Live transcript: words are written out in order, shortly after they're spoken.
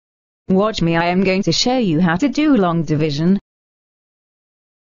Watch me, I am going to show you how to do long division.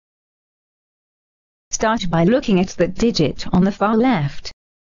 Start by looking at the digit on the far left.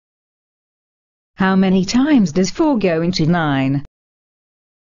 How many times does 4 go into 9?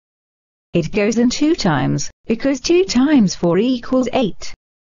 It goes in 2 times, because 2 times 4 equals 8.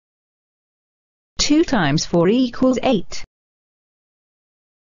 2 times 4 equals 8.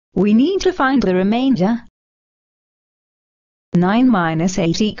 We need to find the remainder. 9 minus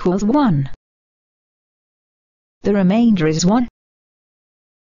 8 equals 1. The remainder is 1.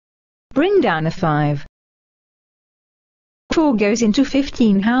 Bring down a 5. 4 goes into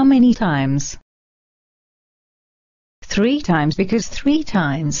 15 how many times? 3 times, because 3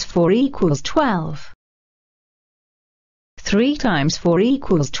 times 4 equals 12. 3 times 4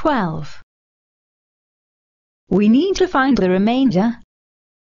 equals 12. We need to find the remainder.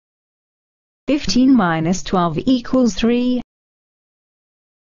 15 minus 12 equals 3.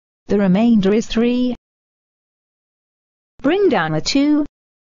 The remainder is 3. Bring down a 2.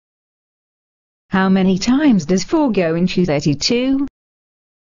 How many times does 4 go into 32?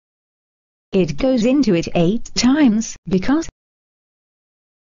 It goes into it 8 times, because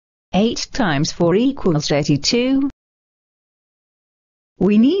 8 times 4 equals 32.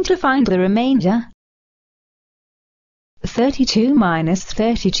 We need to find the remainder. 32 minus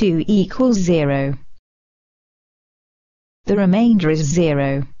 32 equals 0. The remainder is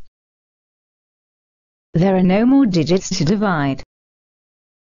 0. There are no more digits to divide.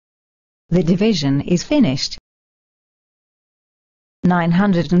 The division is finished.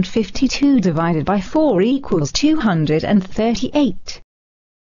 952 divided by 4 equals 238.